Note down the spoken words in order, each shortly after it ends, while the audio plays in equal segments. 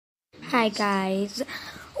Hi guys,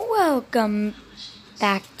 welcome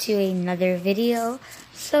back to another video.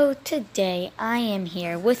 So today I am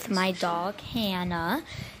here with my dog Hannah.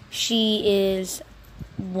 She is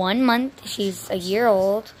 1 month, she's a year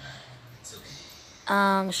old.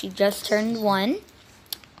 She just turned 1.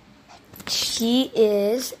 She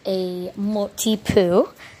is a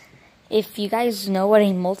Maltipoo. If you guys know what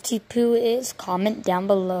a Maltipoo is, comment down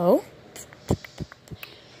below.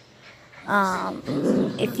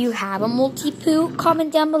 If you have a Maltipoo,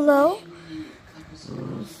 comment down below.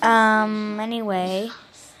 Anyway,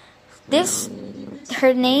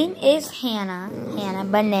 her name is Hannah. Hannah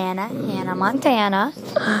Banana, Hannah Montana.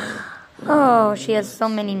 Oh, she has so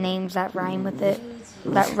many names that rhyme with her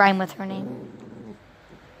name.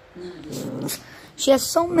 She has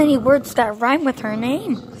so many words that rhyme with her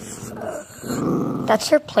name. That's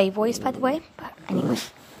her play voice, by the way. But anyway.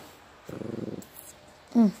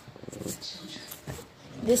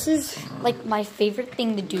 This is like my favorite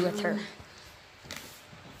thing to do with her.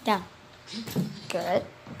 Down. Good.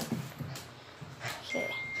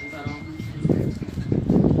 Okay.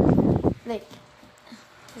 Like,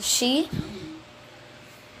 she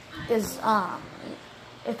is,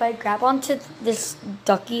 if I grab onto this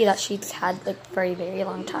ducky that she's had like for a very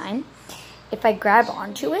long time, if I grab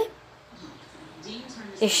onto it,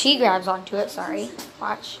 if she grabs onto it, sorry,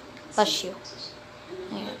 watch, bless you.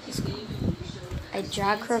 Hang on, let's go. I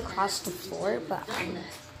drag her across the floor, but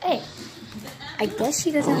hey, I guess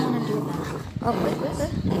she doesn't want to do that. Oh, wait.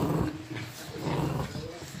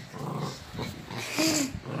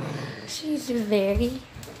 She's very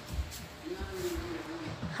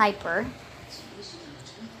hyper.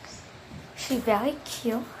 She's very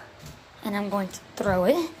cute, and I'm going to throw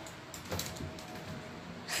it.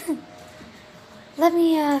 Let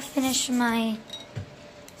me finish my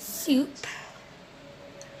soup.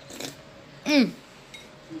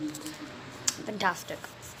 Fantastic.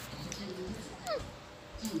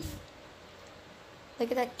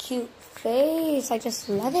 Look at that cute face. I just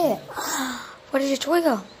love it. Where did your toy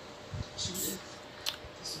go?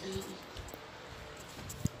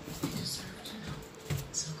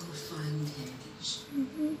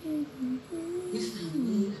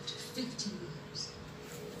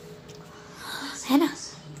 Hannah.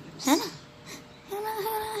 Hannah.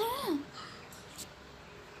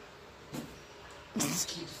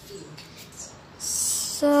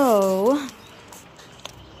 So,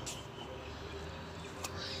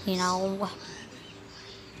 you know,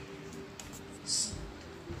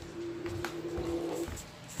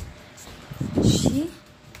 she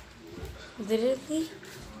literally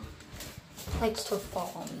likes to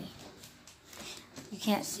follow me. You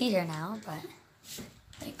can't see her now, but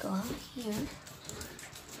I go out here.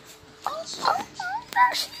 Oh,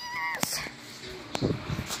 there she is.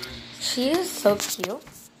 She is so cute.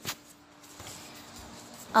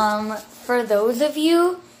 For those of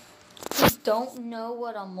you who don't know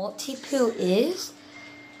what a Maltipoo is,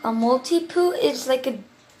 a Maltipoo is like a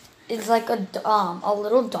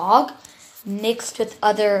little dog mixed with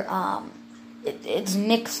other it's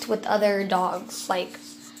mixed with other dogs. Like,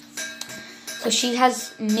 so she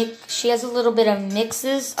has a little bit of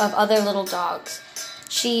mixes of other little dogs.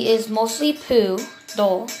 She is mostly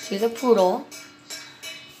poodle. She's a poodle.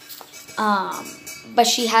 But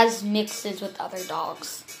she has mixes with other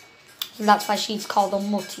dogs. So that's why she's called a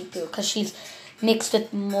Maltipoo, because she's mixed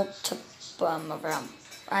with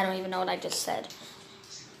I don't even know what I just said.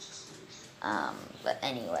 But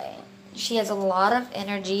anyway, she has a lot of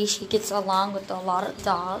energy. She gets along with a lot of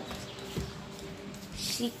dogs.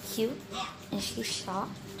 She's cute and she's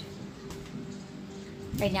soft.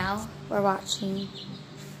 Right now, we're watching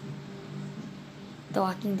The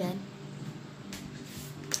Walking Dead.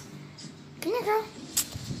 Come here, girl.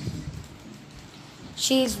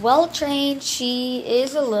 She's well trained. She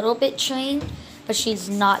is a little bit trained, but she's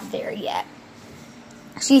not there yet.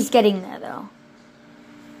 She's getting there, though.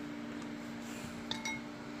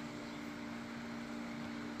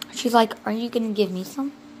 She's like, are you going to give me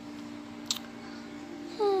some?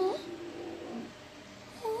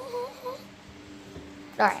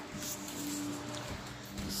 Alright.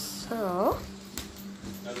 So,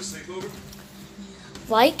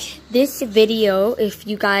 like this video if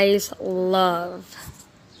you guys love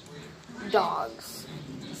dogs.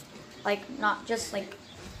 Like, not just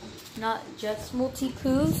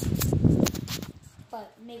Maltipoos,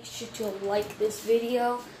 but make sure to like this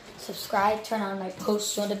video, subscribe, turn on my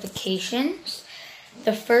post notifications.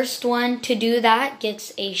 The first one to do that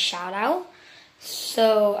gets a shout out.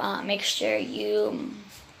 So make sure you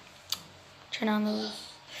turn on those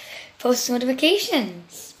post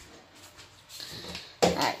notifications.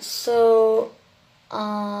 Alright, so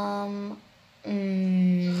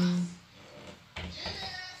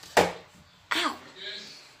Ow.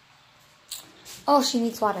 Oh, she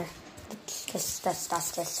needs water. That's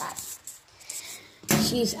that.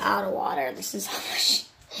 She's out of water. This is how much.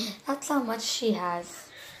 That's how much she has.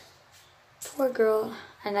 Poor girl.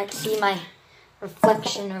 And I can see my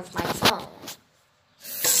reflection of my phone.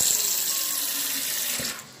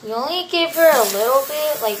 We only give her a little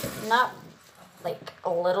bit, like not like a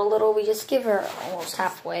little. We just give her almost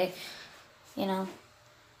halfway, you know.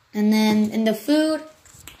 And then in the food,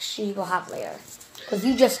 she will have later. Because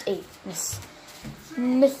you just ate, Miss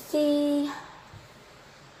Missy.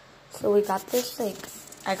 So we got this, like,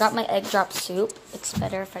 I got my egg drop soup. It's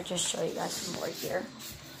better if I just show you guys some more here.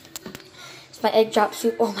 It's my egg drop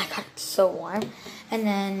soup. Oh my god, it's so warm. And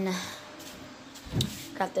then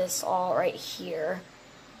got this all right here.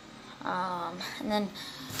 And then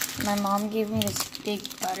my mom gave me this big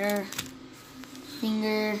butter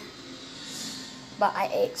finger, but I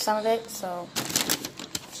ate some of it, so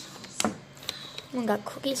we got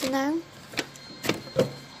cookies in there.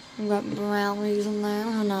 We got brownies in there.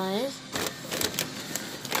 How nice.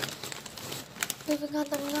 We got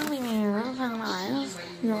the brownie in here. How nice.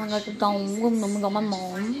 You know, like a dome with my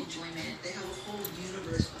mom.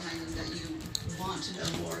 To know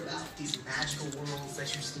more about these magical worlds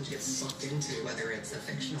that you seem to get sucked into, whether it's a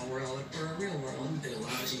fictional world or a real world. It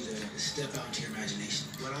allows you to step out into your imagination.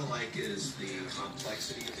 What I like is the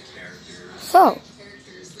complexity of the characters. So,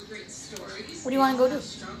 what do you want to go do?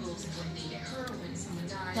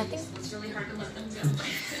 Nothing?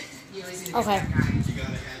 Okay.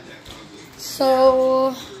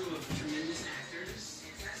 So,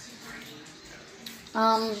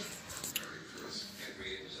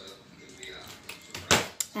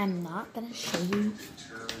 I'm not gonna show you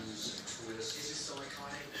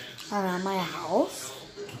around my house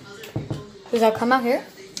because I'll come out here,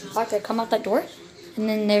 watch, I come out that door, and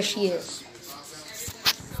then there she is.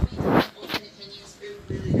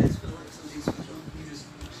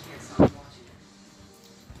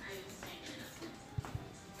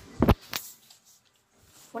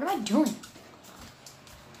 What am I doing?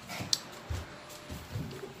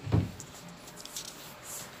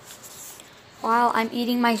 While I'm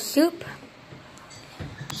eating my soup,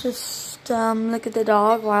 just look at the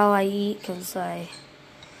dog while I eat, because a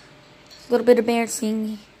little bit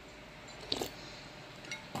embarrassing.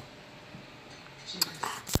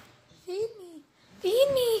 Feed me, feed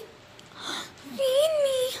me, feed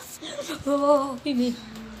me. Oh, feed me.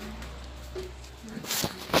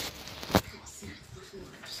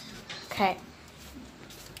 Okay.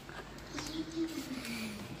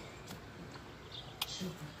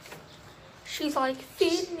 She's like,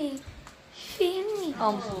 feed me, feed me.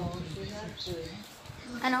 I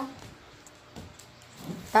know.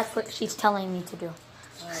 That's what she's telling me to do.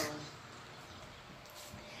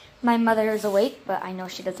 My mother is awake, but I know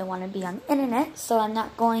she doesn't want to be on the internet, so I'm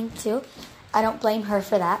not going to. I don't blame her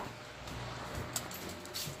for that.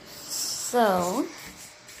 So,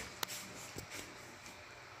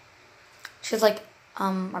 she's like,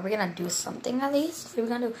 are we gonna do something at least? What are we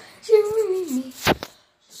gonna do?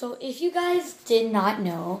 So if you guys did not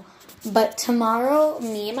know, but tomorrow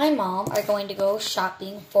me and my mom are going to go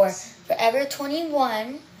shopping for Forever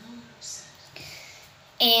 21.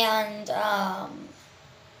 And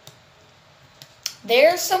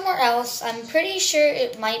there's somewhere else. I'm pretty sure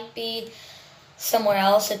it might be somewhere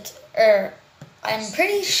else. I'm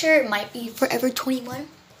pretty sure it might be Forever 21.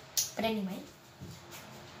 But anyway.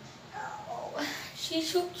 Oh, she's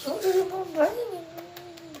so cute.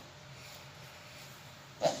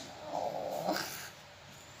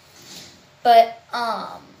 But,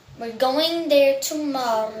 we're going there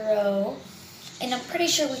tomorrow, and I'm pretty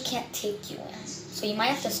sure we can't take you in, so you might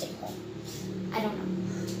have to stay home. I don't know,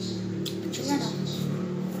 but you never know.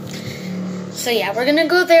 So yeah, we're gonna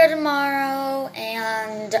go there tomorrow,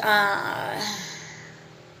 and,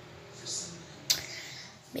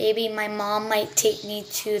 maybe my mom might take me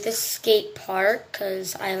to the skate park,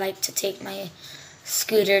 because I like to take my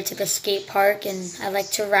scooter to the skate park, and I like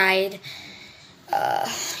to ride.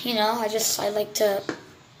 You know, I like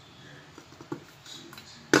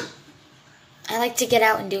to get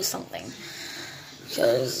out and do something,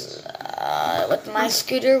 because with my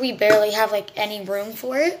scooter we barely have like any room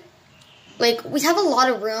for it. Like, we have a lot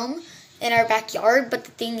of room in our backyard, but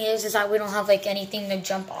the thing is that we don't have like anything to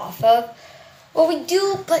jump off of. Well, we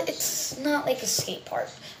do, but it's not like a skate park.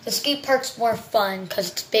 The skate park's more fun because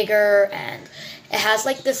it's bigger and it has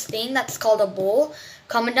like this thing that's called a bowl.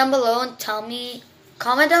 Comment down below and tell me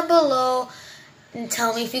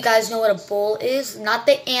if you guys know what a bull is. Not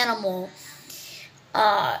the animal.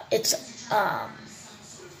 It's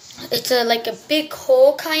It's like a big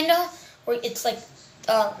hole, kind of, where it's like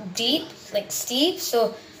deep, like steep.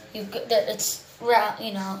 So it's round,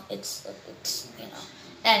 you know. It's you know.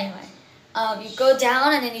 Anyway, you go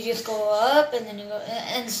down and then you just go up and then you go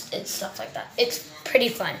and it's stuff like that. It's pretty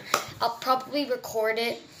fun. I'll probably record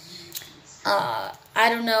it. I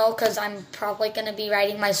don't know, because I'm probably going to be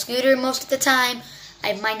riding my scooter most of the time.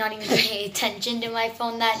 I might not even pay attention to my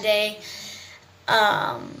phone that day.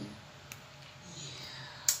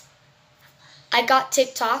 I got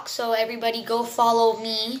TikTok, so everybody go follow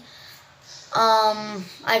me.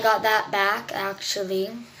 I got that back, actually,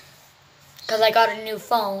 because I got a new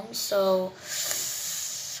phone, so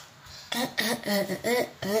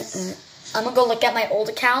I'm going to go look at my old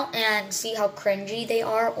account and see how cringy they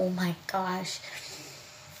are. Oh my gosh.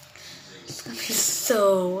 It's going to be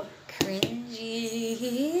so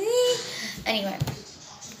cringy. Anyway.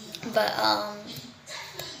 But,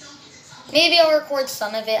 maybe I'll record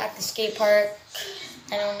some of it at the skate park.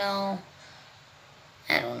 I don't know.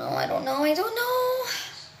 I don't know.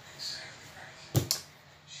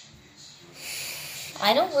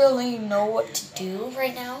 I don't really know what to do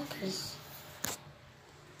right now, because,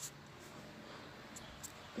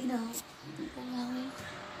 you know,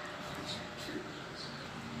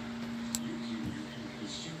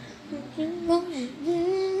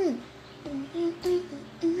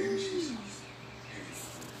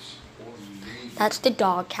 that's the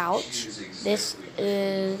dog couch. This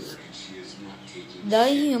is the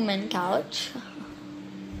human couch.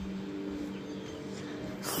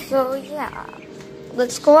 So yeah,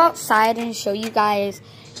 let's go outside and show you guys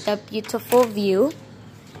the beautiful view.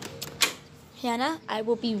 Hannah, I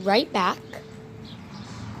will be right back.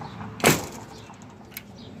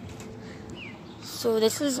 So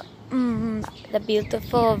this is the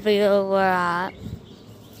beautiful view we're at.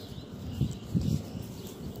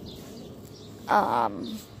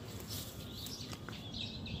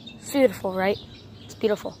 It's beautiful, right? It's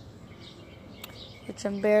beautiful. Which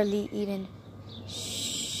I'm barely even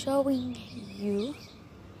showing you.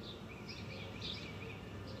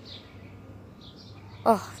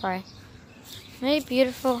 Oh, sorry. Very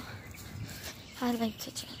beautiful. I'd like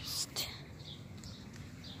to just...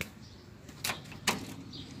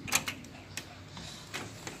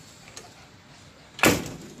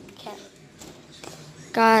 Okay.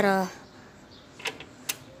 Gotta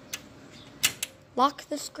lock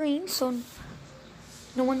the screen so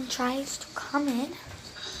no one tries to come in.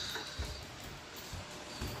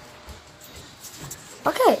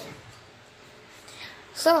 Okay.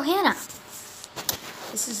 So, Hannah,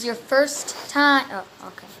 this is your first time. Oh,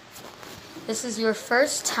 okay. This is your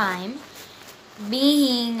first time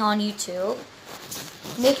being on YouTube.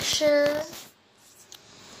 Make sure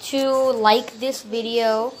to like this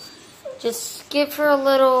video. Just give her a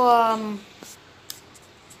little,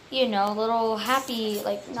 you know, little happy,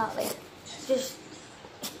 like, not like, just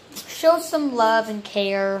show some love and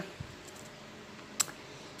care.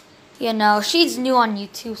 You know, she's new on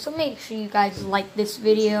YouTube, so make sure you guys like this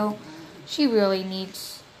video. She really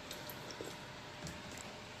needs,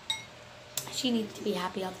 she needs to be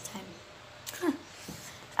happy all the time.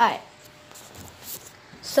 Alright.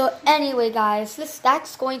 So anyway, guys,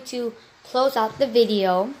 that's going to close out the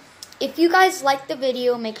video. If you guys like the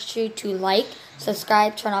video, make sure to like,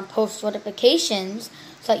 subscribe, turn on post notifications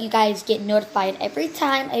so that you guys get notified every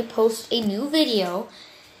time I post a new video.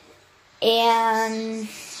 And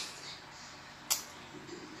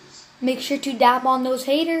make sure to dab on those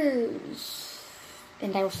haters.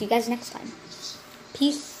 And I will see you guys next time.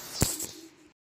 Peace.